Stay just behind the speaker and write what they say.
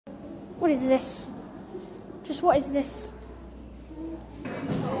What is this? Just what is this?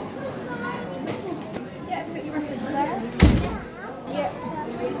 Yeah, put your reference there. Yeah.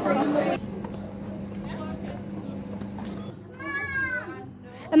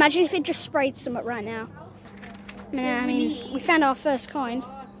 Imagine if it just sprayed something right now. I mean, we found our first coin.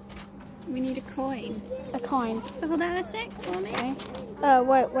 We need a coin. A coin. So hold on a sec for me. Okay.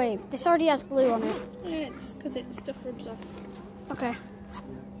 Wait. This already has blue on it. Yeah, just because stuff rubs off. Okay.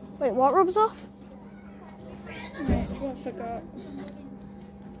 Wait, what rubs off? I forgot.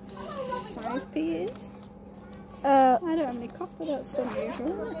 5p is? I don't have any copper, that's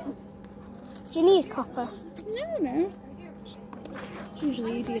unusual. Do you need copper? No. It's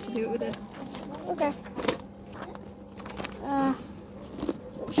usually easier to do it with a... Okay.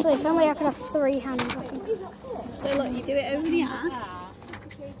 Actually, if only I could have 3 hands. I can... So look, you do it over the app.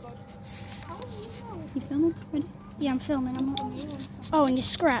 You filming? Ready? Yeah, I'm filming. Oh, and you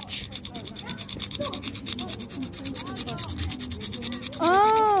scratch.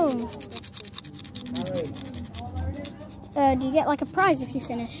 Oh! Do you get like a prize if you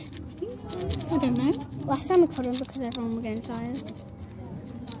finish? I don't know. Last time we couldn't because everyone was getting tired.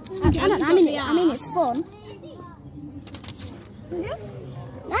 I mean, it's fun. Yeah.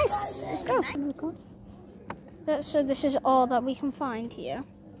 Nice. Let's go. So this is all that we can find here.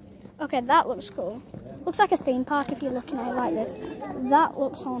 Okay, that looks cool. Looks like a theme park if you're looking at it like this. That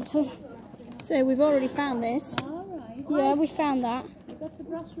looks haunted. So we've already found this. Yeah, we found that.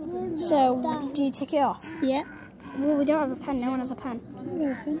 So, do you tick it off? Yeah. Well, we don't have a pen. No one has a pen.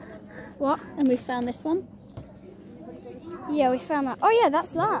 What? And we found this one. Yeah, we found that. Oh yeah,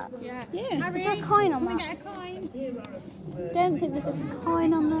 that's that. Yeah. Is there a coin on that? Get a coin. Don't think there's a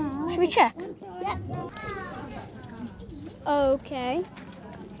coin on there. Should we check? Yeah. Okay.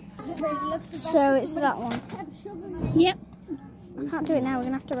 So it's that one. Yep. I can't do it now. We're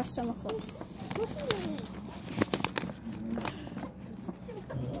gonna have to rest on the floor.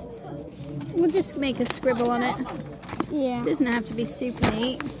 We'll just make a scribble on it. Yeah. Doesn't have to be super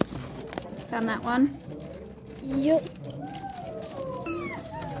neat. Found that one. Yup.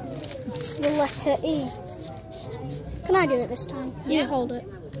 It's the letter E. Can I do it this time? Yeah. You hold it.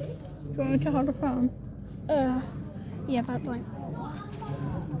 Do you want me to hold the phone? Yeah, about blank.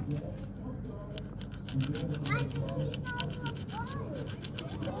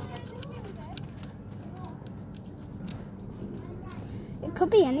 It could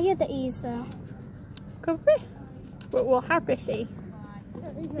be any of the E's though. Could be. But we'll have to see.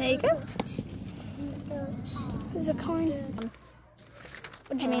 There you go. There's a coin.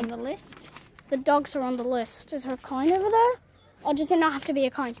 What do you mean? On the list? The dogs are on the list. Is there a coin over there? Or does it not have to be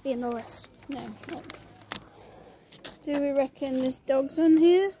a coin to be in the list? No. Look. Do we reckon there's dogs on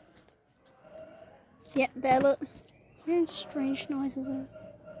here? Yep, there, look. I'm hearing strange noises.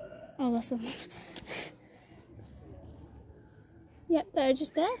 Oh, that's them. Yep, they're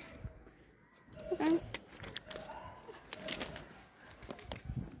just there. Okay.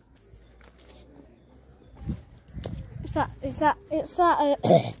 It's that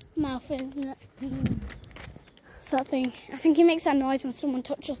mouth, isn't it? It's that thing. I think it makes that noise when someone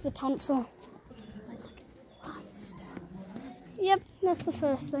touches the tonsil. Yep, that's the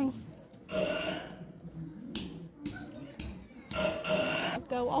first thing.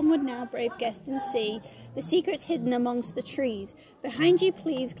 Go onward now, brave guest, and see the secrets hidden amongst the trees. Behind you,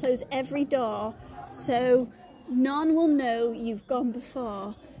 please close every door, so none will know you've gone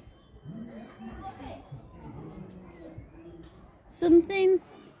before. Something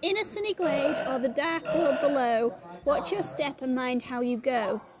in a sunny glade or the dark world below. Watch your step and mind how you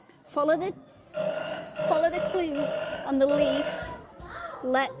go. Follow the clues on the leaf,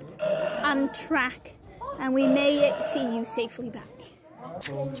 and track, and we may see you safely back.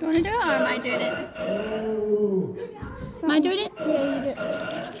 Do you want to do it, or am I doing it? Am I doing it? Yeah, you do it.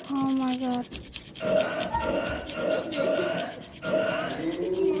 Oh my god.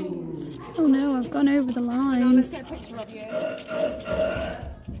 Oh no, I've gone over the line. No, let's get a picture of you.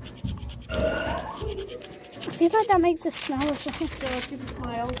 I feel like that makes us smell as well. So give a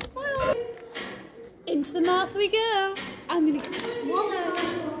smile. Into the mouth we go. I'm gonna swallow.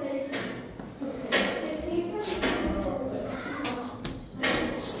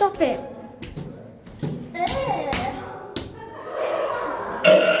 Stop it.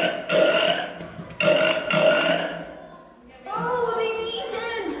 Oh, they've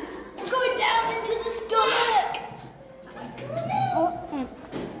eaten! We're going down into the stomach!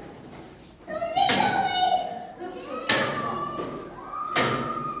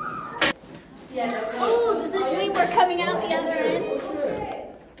 Oh, does this mean we're coming out the other end?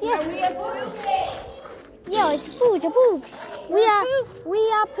 Yes. Are we a poop? Yeah, it's poo, it's a poop. We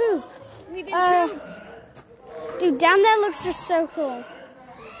are poop. We've Dude, down there looks just so cool.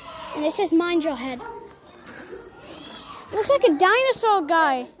 And it says mind your head. Looks like a dinosaur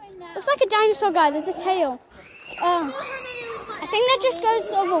guy. Looks like a dinosaur guy. There's a tail. I think that just goes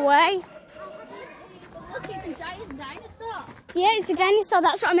the other way. Look, it's a giant dinosaur. Yeah, it's a dinosaur.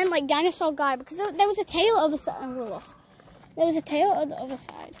 That's what I meant, like dinosaur guy. Because there was a tail at the other side. There was a tail at the other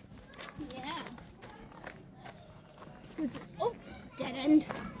side. Yeah. Oh, dead end.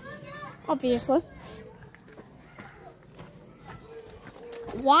 Obviously.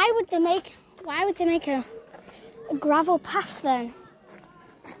 Why would they make a gravel path then?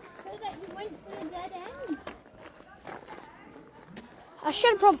 So that you went to the dead end. I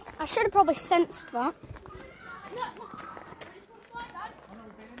should have probably sensed that.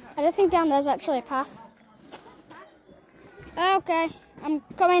 I don't think down there's actually a path. Okay, I'm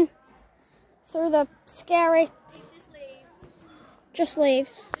coming through the scary. It's just leaves. Just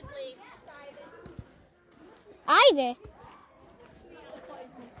leaves. Just leaves. Ivy.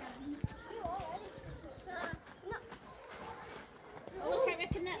 Look, I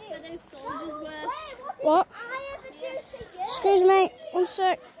reckon that's where those soldiers were. What? Excuse me, one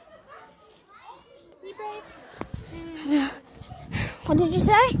sec. Be brave. What did you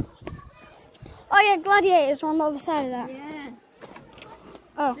say? Oh yeah, gladiators were on the other side of that. Yeah.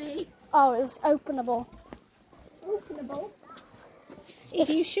 Oh, See? oh, it was openable. Openable. If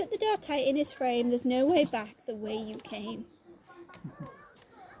you shut the door tight in his frame, there's no way back the way you came.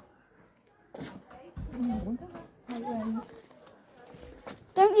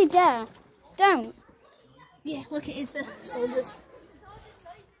 Don't you dare! Don't. Yeah, look, it is the soldiers.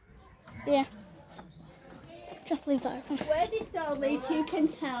 Yeah. Just leave that open. Where this door leads, you can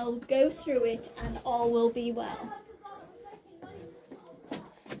tell. Go through it, and all will be well.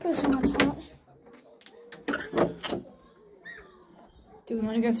 Put some more torch. Do we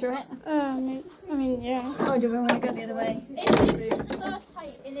want to go through it? I mean, yeah. Oh, do we want to go the other way? If you shut the door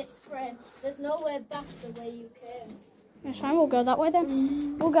tight in its frame, there's no way back the way you came. That's fine. We'll go that way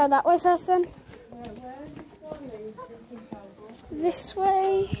then. We'll go that way first then. This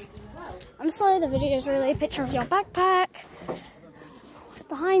way. Honestly, the video is really a picture of your backpack.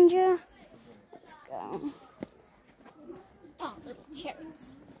 Behind you. Let's go. Oh, little cherries.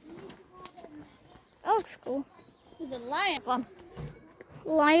 That looks cool. There's a lion.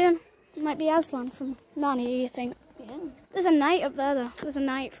 Lion. It might be Aslan from Narnia, you think? Yeah. There's a knight up there, though. There's a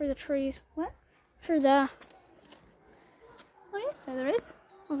knight through the trees. What? Through there. Oh yeah, so there is.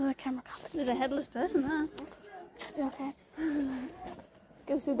 Although the camera can't. There's a headless person there. Okay.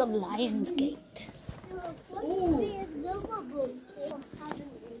 Go through the lion's gate. Well,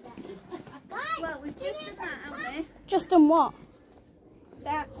 we've just done that, haven't we? Just done what?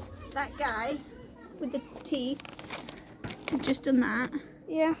 That guy with the teeth. We've just done that.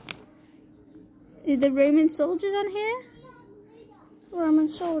 Yeah. Are the Roman soldiers on here? Roman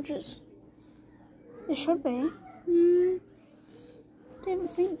soldiers. It should be.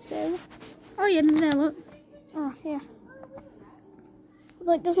 Don't think so. Oh yeah, there, look. Oh, yeah.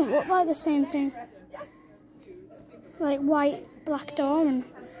 Like, doesn't look like the same thing. Like white, black door and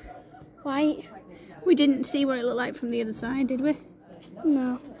white. We didn't see what it looked like from the other side, did we?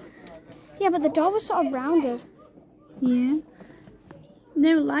 No. Yeah, but the door was sort of rounded. Yeah.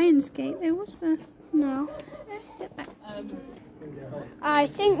 No lion's gate there, was there? No. Step back. I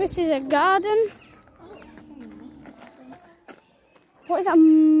think this is a garden. What is that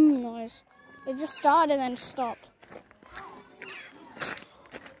noise? It just started and then stopped.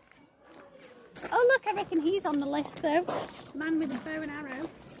 Oh look, I reckon he's on the list though. Man with a bow and arrow.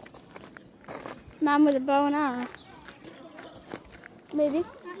 Man with a bow and arrow. Maybe.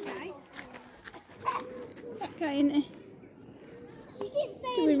 That guy. That guy in it.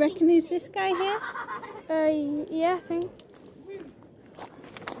 Do we reckon he's this guy here? Yeah, I think.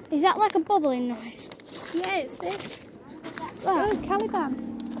 Is that like a bubbling noise? Yeah, it's this. What's Oh, that? Caliban.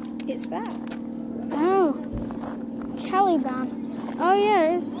 It's that. Oh. Caliban. Oh, yeah,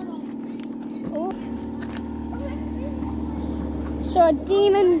 it is. Oh. So a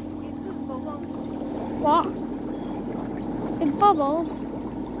demon. What? It bubbles.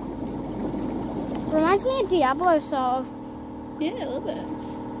 Reminds me of Diablo, sort of. Yeah, a little bit.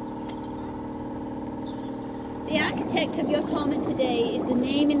 The architect of your torment today is the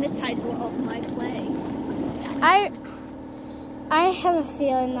name in the title of my play. I have a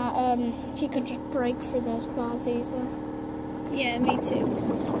feeling that she could just break through those bars easily. Yeah, me too.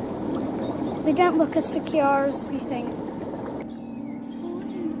 They don't look as secure as you think.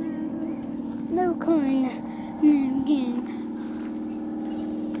 No coin, no game.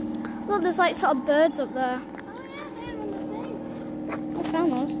 Look, there's like sort of birds up there. Oh yeah, they're on the thing. I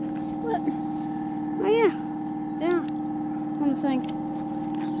found those. Look. something.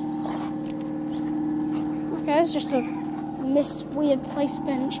 Okay, it's just a weird place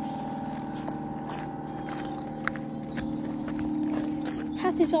bench.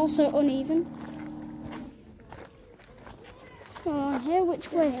 Path is also uneven. Let's go on here.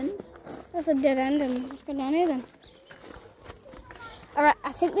 Which way? That's a dead end, and let's go down here then. Alright,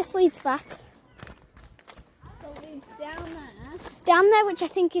 I think this leads back. It leads down there. Down there, which I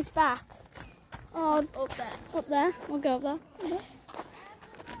think is back. Oh, Up there. up there. We'll go up there.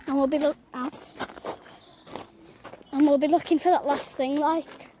 And we'll be looking for that last thing, like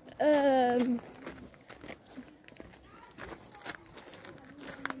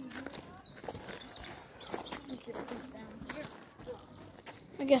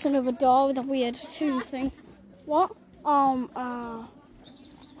I guess another door with a weird tomb thing. What?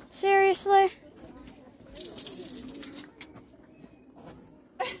 Seriously?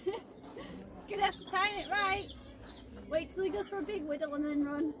 Gonna have to time it right. Wait till he goes for a big whittle and then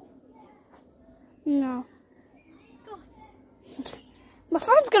run. No. Go. My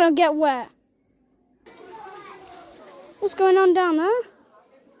phone's gonna get wet. What's going on down there?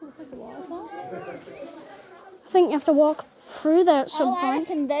 Looks like a waterfall. I think you have to walk through there at some I point.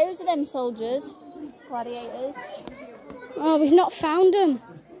 reckon those are them soldiers. Gladiators. Oh, we've not found them.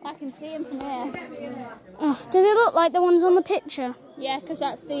 I can see them from here. Oh, do they look like the ones on the picture? Yeah, because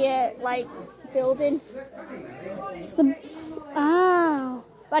that's the, like, building. It's the... Oh.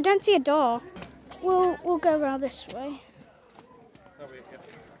 But I don't see a door. We'll go around this way.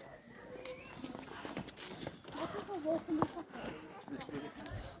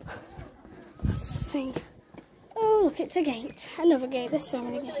 Let's see. Oh, look, it's a gate. Another gate. There's so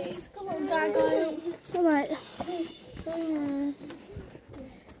many gates. Alright.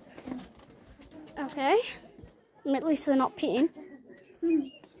 Okay. At least they're not peeing.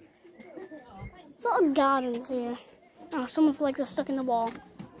 It's a lot of gardens here. Oh, someone's legs are stuck in the wall.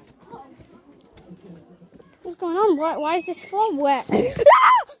 What's going on? Why is this floor wet?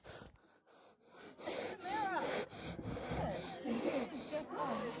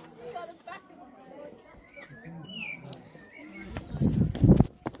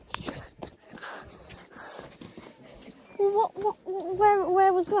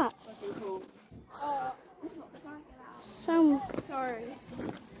 Where was that? Sorry.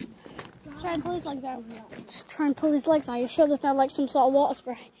 Try and pull his legs out. Just try and pull his legs out. You sure there's not like some sort of water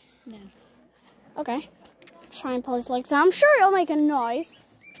spray? No. Okay. Try and pull his legs out. I'm sure it'll make a noise.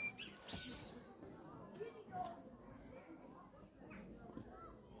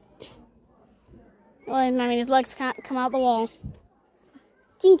 Well, I mean, his legs can't come out the wall.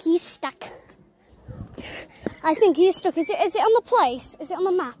 I think he's stuck. I think he's stuck. Is it on the place? Is it on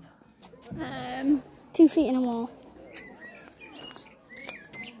the map? 2 feet in a wall.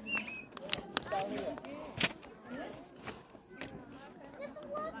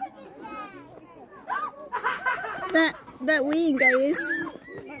 That wee guy is.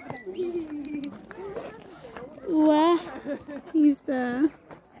 Where? He's there.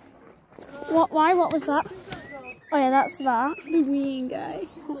 What? Why? What was that? Oh yeah, that's that. The wee guy.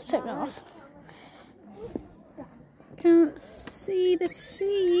 Let's take that off. Can't see the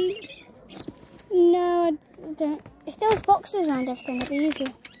feet. No, I don't. If there was boxes around everything, it'd be easy.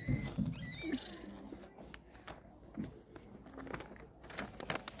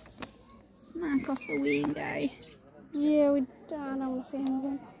 Smack off the wee guy. Yeah, I don't want to see him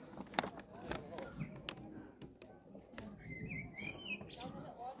again.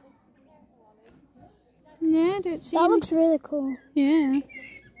 Yeah, I don't see That him. looks really cool. Yeah. I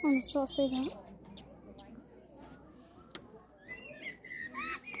want to sort of see that.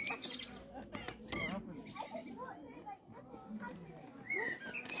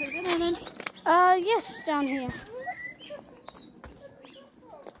 Should we go there then? Yes, down here.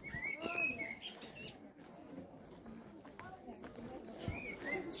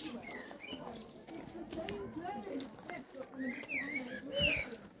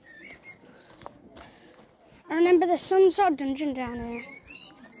 I remember there's some sort of dungeon down here.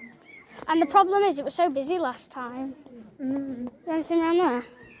 And the problem is it was so busy last time. Is there anything around there?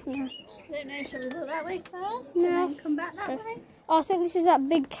 No. I don't know, shall we go that way first? No. And then come back that way? Oh, I think this is that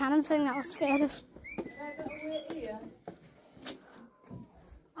big cannon thing that I was scared of.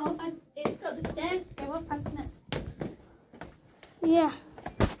 Oh, it's got the stairs to go up, hasn't it? Yeah.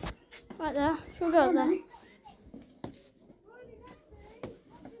 Right there. Should we go up there?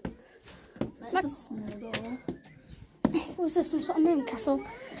 That's a small door. Was there some sort of moon castle?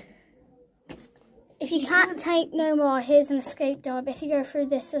 If you can't take no more, here's an escape door. But if you go through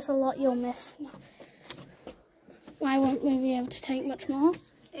this, there's a lot you'll miss. I won't really be able to take much more.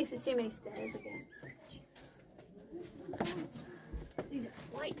 If there's too many stairs, I guess. These are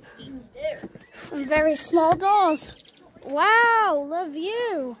quite steep stairs. And very small doors. Wow, the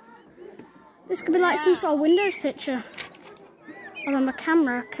view. This could be like some sort of Windows picture. Although my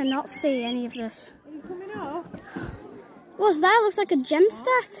camera cannot see any of this. Are you coming up? What's that? Looks like a gem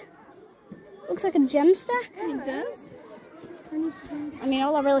stack. Looks like a gem stack. It does. I mean,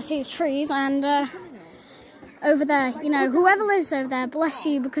 all I really see is trees and over there, you know, whoever lives over there, bless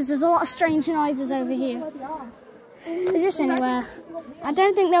you, because there's a lot of strange noises over here. Is this anywhere? I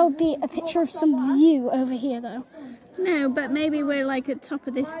don't think there will be a picture of some view over here, though. No, but maybe we're like at top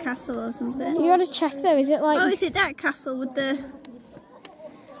of this castle or something. You gotta check, though. Is it like... Oh, is it that castle with the...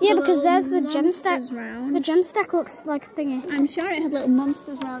 Yeah, because there's the gem stack. monsters round? The gem stack looks like a thingy. I'm sure it had little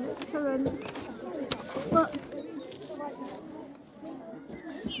monsters around its turret. But...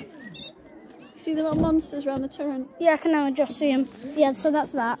 See the little monsters around the turret? Yeah, I can now just see them. Yeah, so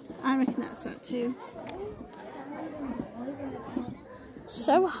that's that. I reckon that's that too.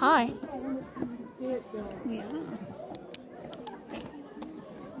 So high. Yeah.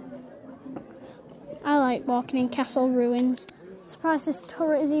 I like walking in castle ruins. Surprised this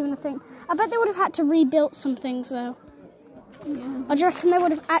turret is even a thing. I bet they would have had to rebuild some things though. Yeah. Or do you reckon they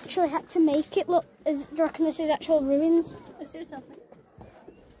would have actually had to make it look... do you reckon this is actual ruins? Let's do something.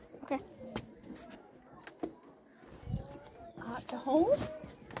 Okay. Arch a hole.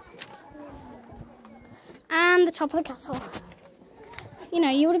 And the top of the castle. You know,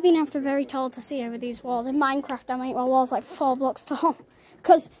 you would have been after very tall to see over these walls. In Minecraft, I make my walls like 4 blocks tall.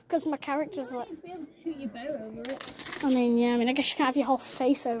 Because my character's like... To be able to shoot your bow over it. I mean, I guess you can't have your whole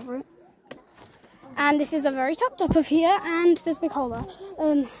face over it. And this is the very top of here, and there's a big hole there.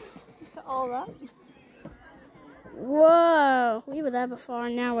 Look at all that. Whoa, we were there before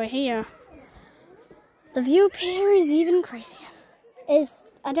and now we're here. The view up here is even crazier.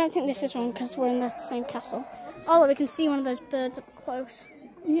 I don't think this is wrong because we're in the same castle. Oh, look, we can see one of those birds up close.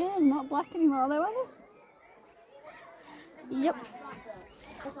 Yeah, not black anymore though, are they? Yep.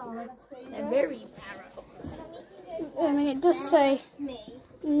 They're very narrow. I mean, it does say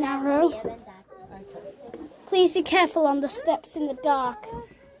narrow. Please be careful on the steps in the dark.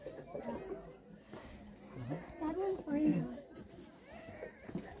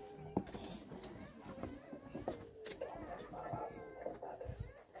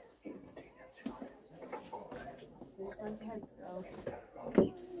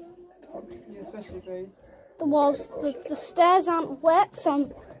 The walls, the stairs aren't wet, so I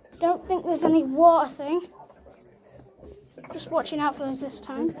don't think there's any water thing. Just watching out for those this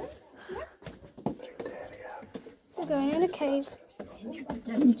time. We're going in a cave.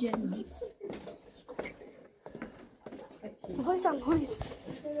 Dungeons. What is that noise?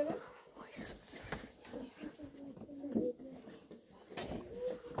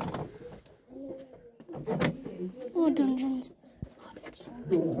 Oh, dungeons.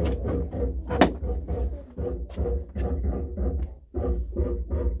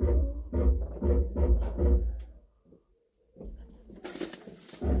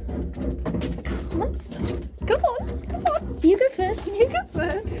 Come on. You go first. You go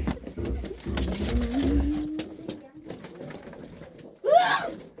first.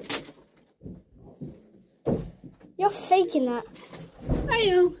 You're faking that. I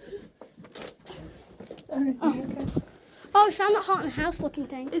know. Oh, we found that haunted house looking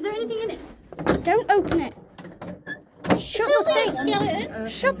thing. Is there anything in it? Don't open it. Shut the thing. Skeleton.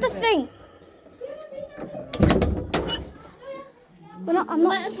 Shut the thing. I'm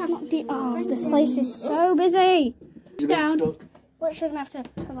not oh, this place is so busy. Down. Well, shouldn't have to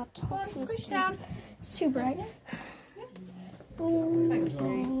turn my torch. It's too bright. Boom.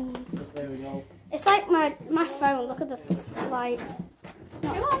 There we go. It's like my phone. Look at the light. It's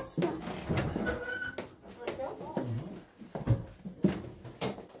not.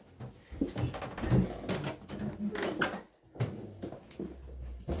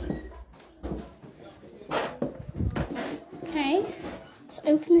 Okay, let's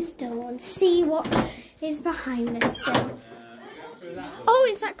open this door and see what is behind this thing. Oh,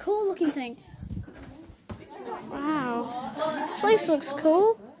 it's that cool looking thing. Wow, this place looks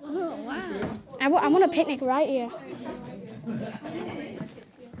cool. Oh, wow. I want a picnic right here.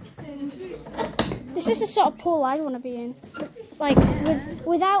 This is the sort of pool I want to be in. Like,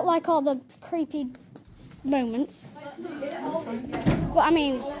 without like all the creepy moments. But I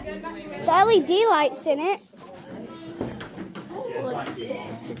mean, the LED lights in it.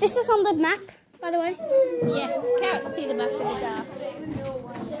 This is on the map, by the way. Yeah, can't see the map in the dark.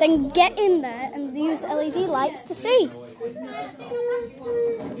 Then get in there and use LED lights to see.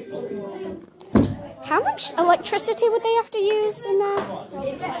 How much electricity would they have to use in there?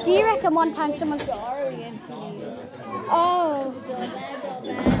 Do you reckon one time someone's... Oh.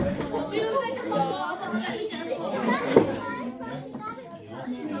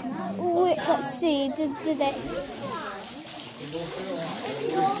 Wait, let's see. Did they...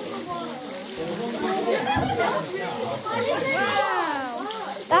 Wow.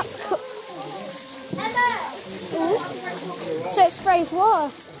 That's cool. So it sprays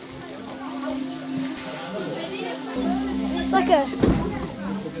water. It's like a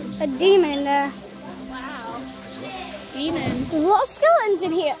demon in there. Wow. Demon. There's a lot of skeletons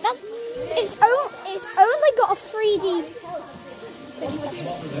in here. It's only got a 3D.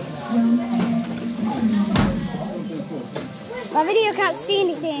 My video can't see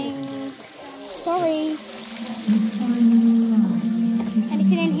anything. Sorry.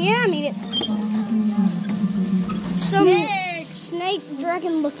 Anything in here? I mean, some snake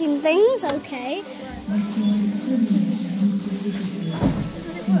dragon looking things. Okay.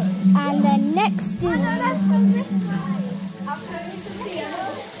 And then next is this door.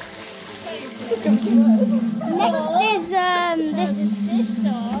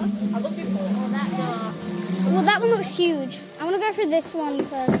 I'm looking for that door. Well, that one looks huge. I want to go for this one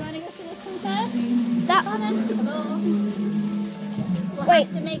first. You want to go for this one first? That We'll Wait.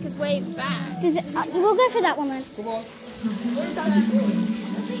 have to make us way back. does it? We'll go for that one then. Come on.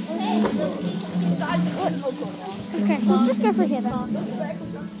 Okay, let's just go for here then.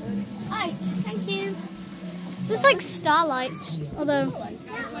 Right, thank you. There's like starlights, although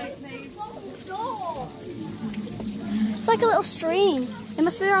it's like a little stream. It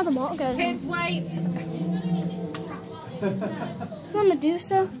must be where all the water goes. Kids, wait. It's not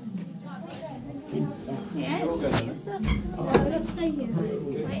Medusa. Yeah, it's Medusa. Let's stay here.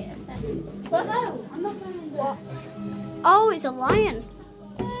 Wait a second. What? No, I'm not going to what? Oh, it's a lion.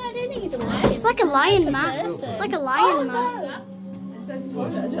 I don't think it's a lion. It's like a lion like a man. person. It's like a lion man. It says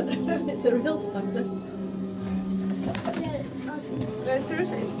toilet. I don't know if it's a real toilet. Go through,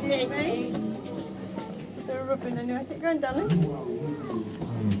 so excuse me. Is there a rubbing on you? I keep going, darling.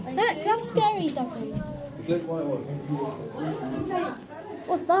 Look, that's scary, Doggy. Is that quite what?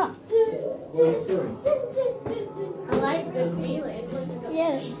 What's that? I like the ceiling.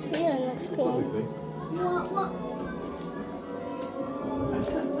 Yeah, the ceiling looks cool.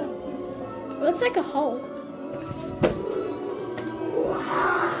 It looks like a hole.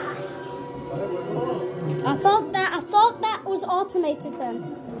 I thought that was automated then.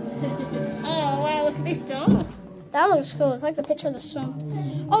 Oh wow, look at this door. That looks cool. It's like the picture of the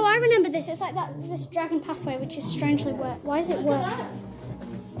sun. Oh, I remember this. It's like this dragon pathway, which is strangely wet. Why is it wet?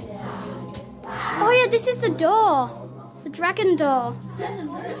 Oh yeah, this is the door. The dragon door.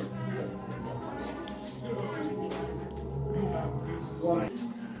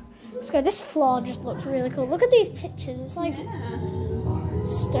 Let's go. This floor just looks really cool. Look at these pictures. It's like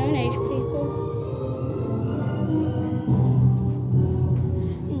Stone Age people.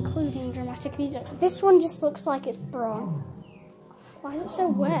 Including dramatic music. This one just looks like it's brown. Why is it so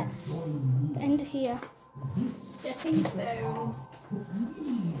wet? The end of here. Stepping stones.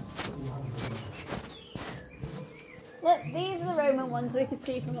 Look, these are the Roman ones we could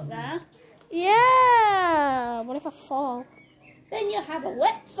see from up there. Yeah. What if I fall? Then you'll have a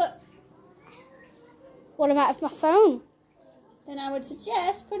wet foot. What about if my phone? Then I would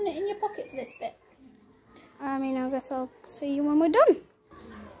suggest putting it in your pocket for this bit. I mean, I guess I'll see you when we're done.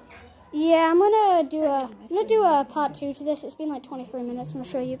 Yeah, I'm gonna do a part 2 to this. It's been like 23 minutes. I'm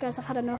sure you guys have had enough.